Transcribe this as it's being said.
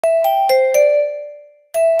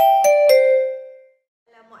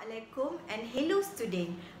and hello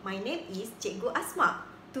student. My name is Cikgu Asma.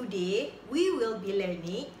 Today, we will be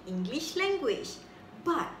learning English language.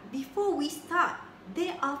 But before we start,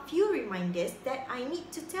 there are few reminders that I need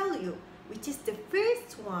to tell you. Which is the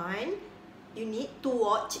first one, you need to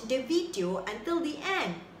watch the video until the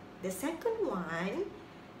end. The second one,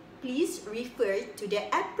 please refer to the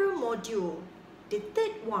April module. The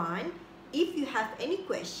third one, if you have any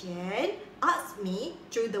question, ask me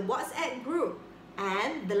through the WhatsApp group.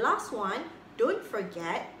 And the last one, don't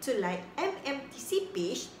forget to like MMTC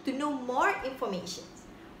page to know more information.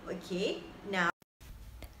 Okay, now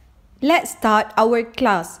let's start our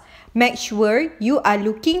class. Make sure you are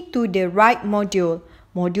looking to the right module.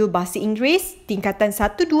 Modul Bahasa Inggeris tingkatan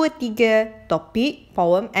 1, 2, 3, topik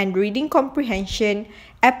Poem and Reading Comprehension,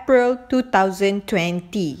 April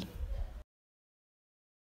 2020.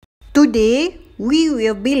 Today, we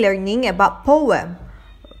will be learning about poem.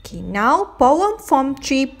 Okay, now poem form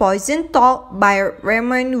 3 Poison Talk by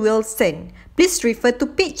Raymond Wilson. Please refer to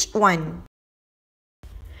page 1.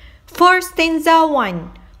 For stanza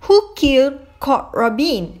 1, who killed Cock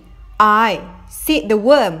Robin? I, said the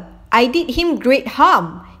worm. I did him great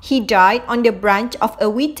harm. He died on the branch of a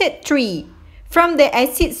withered tree from the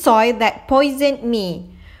acid soil that poisoned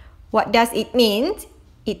me. What does it mean?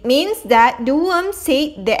 It means that the worm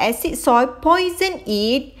said the acid soil poisoned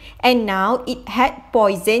it and now it had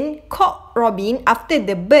poisoned Cock Robin after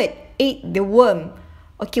the bird ate the worm.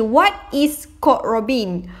 Okay, what is Cock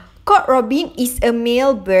Robin? Cock Robin is a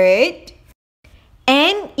male bird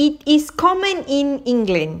and it is common in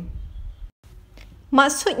England.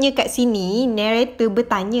 Maksudnya kat sini, narrator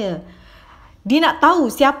bertanya. Dia nak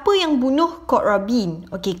tahu siapa yang bunuh Cock Robin.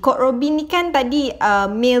 Okay, Cock Robin ni kan tadi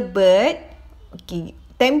male bird. Okay,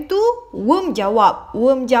 time tu worm jawab.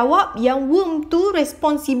 Worm jawab yang worm tu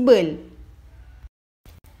responsible.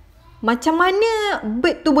 Macam mana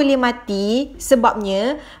bird tu boleh mati?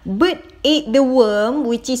 Sebabnya bird ate the worm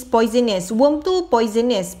which is poisonous. Worm tu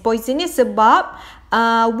poisonous. Poisonous sebab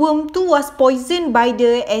worm tu was poisoned by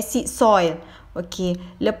the acid soil. Okay,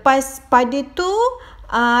 lepas pada tu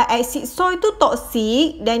acid soil tu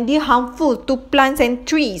toxic dan dia harmful to plants and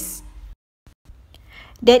trees.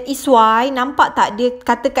 That is why nampak tak dia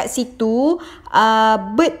kata kat situ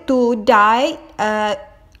bird tu died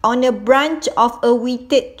on a branch of a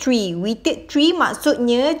withered tree. Withered tree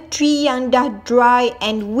maksudnya tree yang dah dry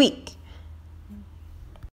and weak.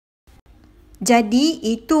 Jadi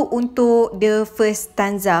itu untuk the first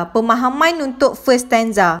stanza. Pemahaman untuk first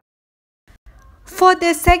stanza. For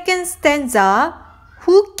the second stanza,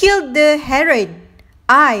 who killed the heron?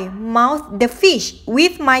 I mouthed the fish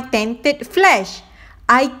with my tainted flesh.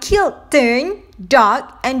 I killed tern,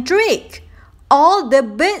 duck and drake, all the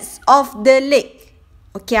birds of the lake.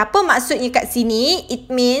 Okay, apa maksudnya kat sini?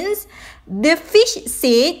 It means the fish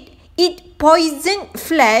said it poisoned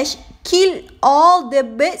flesh, killed all the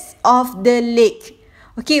birds of the lake.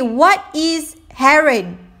 Okay, what is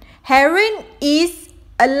heron? Heron is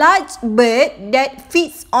a large bird that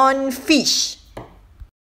feeds on fish.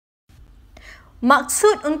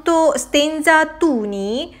 Maksud untuk stanza 2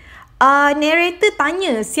 ni, narrator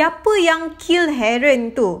tanya siapa yang kill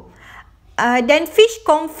heron tu. Dan fish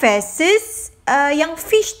confesses yang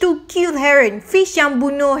fish tu kill heron. Fish yang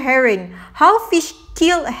bunuh heron. How fish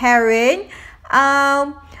kill heron?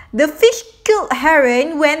 The fish killed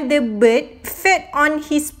heron when the bird fed on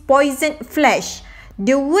his poisoned flesh.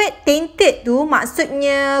 The word tainted tu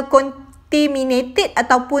maksudnya contaminated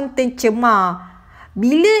ataupun tercemar.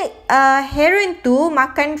 Bila heron tu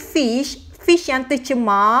makan fish yang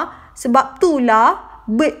tercemar, sebab itulah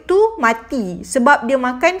bird tu mati. Sebab dia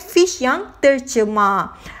makan fish yang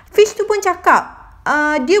tercemar. Fish tu pun cakap,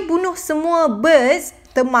 dia bunuh semua birds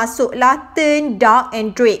termasuklah tern, duck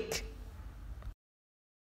and drake.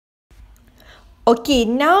 Okay,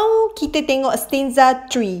 now kita tengok stanza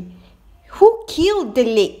 3. Who killed the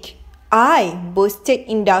lake? I, boasted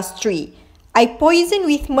industry. I poisoned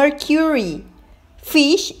with mercury,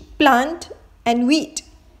 fish, plant and wheat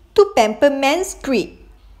to pamper man's greed.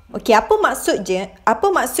 Okay, apa maksud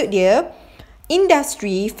dia?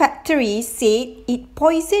 Industry, factory said it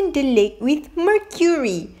poisoned the lake with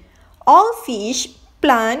mercury. All fish,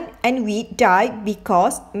 plant and wheat died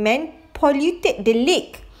because man polluted the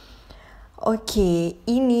lake. Okay,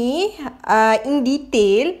 ini in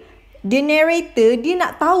detail. The narrator, dia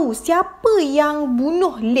nak tahu siapa yang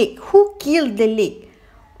bunuh lake. Who killed the lake?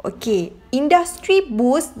 Okay, industry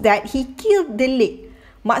boasts that he killed the lake.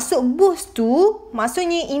 Maksud boast tu,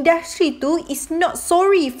 maksudnya industry tu is not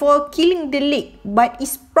sorry for killing the lake, but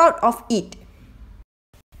is proud of it.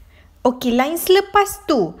 Okay, line selepas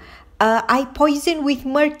tu. I poison with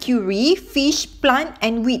mercury, fish, plant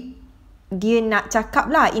and wheat. dia nak cakap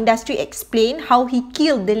lah, industry explain how he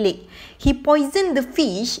killed the lake. He poisoned the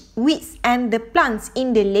fish, weeds and the plants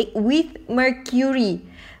in the lake with mercury.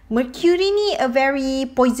 Mercury ni a very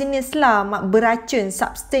poisonous lah, beracun,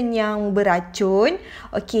 substance yang beracun.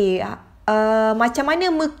 Okay, macam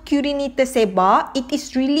mana mercury ni tersebar? It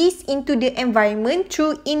is released into the environment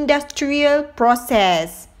through industrial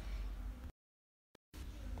process.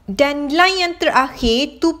 Dan line yang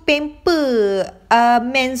terakhir, to pamper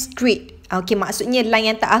man's greed. Okay, maksudnya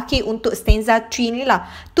line yang terakhir untuk stanza 3 ni lah.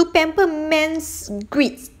 To pamper man's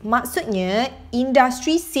greed. Maksudnya,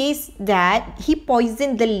 industry says that he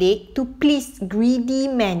poisoned the lake to please greedy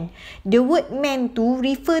men. The word man tu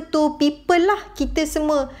refer to people lah, kita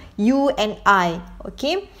semua, you and I.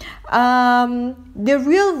 Okay. The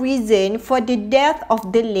real reason for the death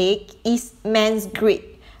of the lake is man's greed.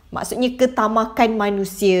 Maksudnya ketamakan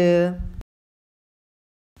manusia.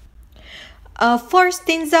 For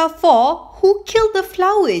stanza 4, who killed the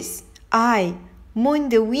flowers? I,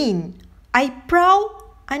 mourn the wind. I prowl,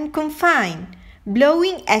 unconfined,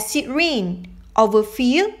 blowing acid rain over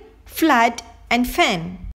field, flood and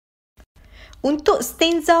fan. Untuk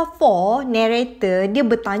stanza 4, narrator dia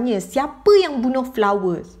bertanya siapa yang bunuh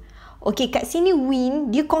flowers. Okay, kat sini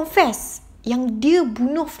wind dia confess yang dia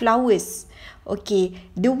bunuh flowers. Okay,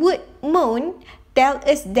 the word mourn tell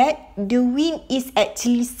us that the wind is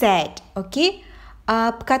actually sad. Okay,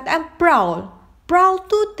 perkataan prowl. Prowl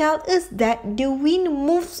tu tell us that the wind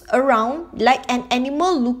moves around like an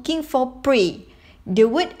animal looking for prey. The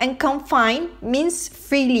word unconfined means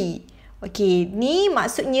freely. Okay, ni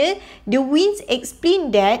maksudnya the winds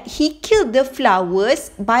explain that he killed the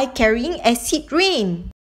flowers by carrying acid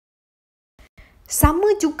rain.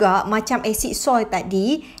 Sama juga macam acid soil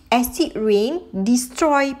tadi, acid rain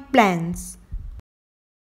destroy plants.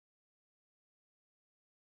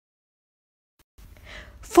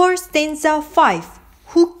 For stanza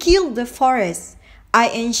 5, who killed the forest?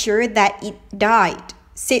 I ensure that it died,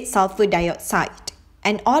 said sulfur dioxide,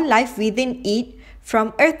 and all life within it,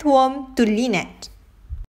 from earthworm to linnet.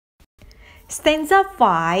 Stanza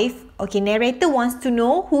 5, okay, narrator wants to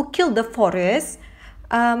know who killed the forest.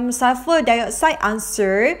 Sulfur dioxide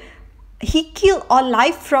answer, he killed all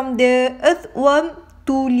life from the earthworm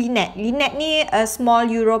to linnet. Linnet ni a small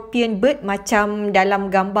European bird macam dalam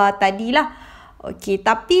gambar tadi lah. Okay,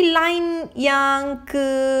 tapi line yang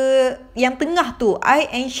tengah tu, I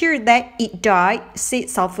ensure that it died, said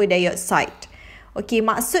sulfur dioxide. Okay,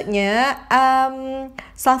 maksudnya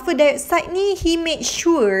sulfur dioxide ni he made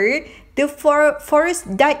sure the forest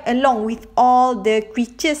died along with all the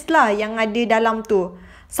creatures lah yang ada dalam tu.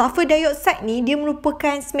 Sulfur dioxide ni dia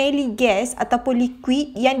merupakan smelly gas ataupun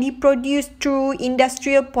liquid yang diproduce through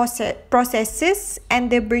industrial processes and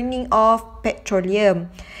the burning of petroleum.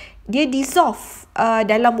 Dia dissolve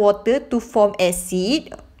dalam water to form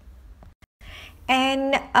acid.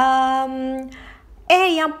 And air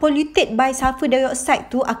yang polluted by sulfur dioxide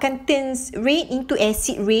tu akan turns rain into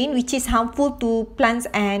acid rain, which is harmful to plants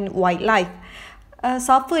and wildlife.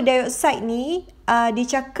 Sulfur dioxide ni dia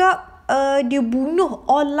cakap dia bunuh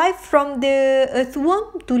all life from the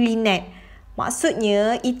earthworm to linnet.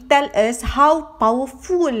 Maksudnya it tell us how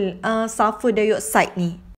powerful sulfur dioxide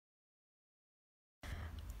ni.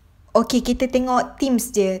 Okay, kita tengok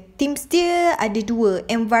themes dia. Themes dia ada dua,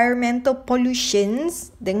 environmental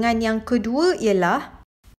pollutions dengan yang kedua ialah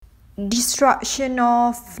destruction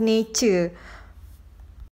of nature.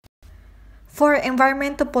 For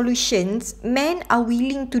environmental pollutions, men are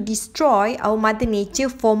willing to destroy our mother nature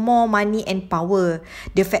for more money and power.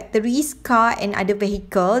 The factories, car and other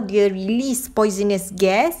vehicle, they release poisonous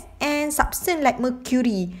gas and substance like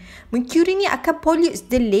mercury. Mercury ni akan pollute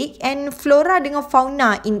the lake and flora dengan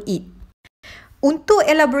fauna in it. Untuk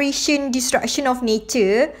elaboration destruction of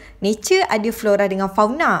nature, nature ada flora dengan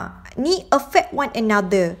fauna. Ni affect one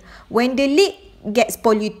another. When the lake gets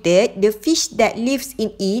polluted, the fish that lives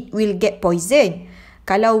in it will get poison.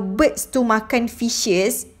 Kalau birds tu makan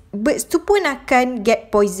fishes, birds tu pun akan get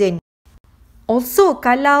poison. Also,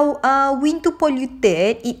 kalau wind tu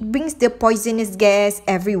polluted, it brings the poisonous gas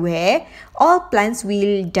everywhere. All plants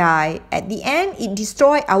will die. At the end, it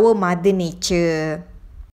destroy our mother nature.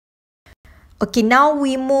 Okay, now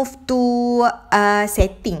we move to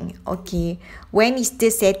setting. Okay, when is the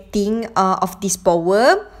setting of this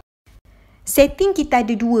poem? Setting kita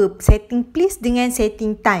ada dua, setting place dengan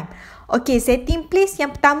setting time. Okay, setting place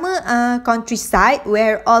yang pertama countryside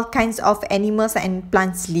where all kinds of animals and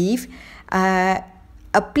plants live.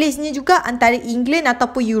 place-nya juga antara England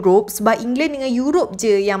ataupun Europe, sebab England dengan Europe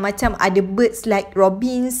je yang macam ada birds like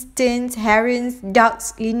robins, terns, herons,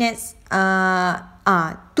 ducks, linnets.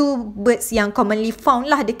 Two birds yang commonly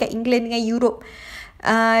found lah dekat England dengan Europe.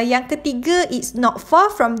 Yang ketiga, it's not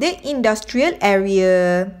far from the industrial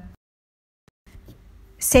area.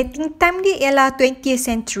 Setting time dia ialah 20th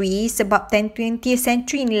century, sebab 20th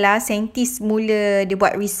century ni lah saintis mula dia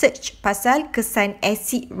buat research pasal kesan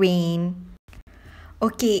acid rain.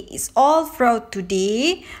 Okay, it's all for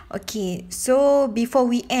today. Okay, so before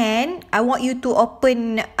we end, I want you to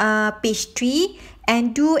open page 3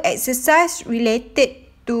 and do exercise related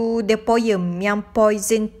to the poem yang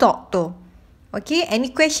Poison Talk tu. Okay,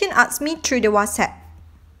 any question, ask me through the WhatsApp.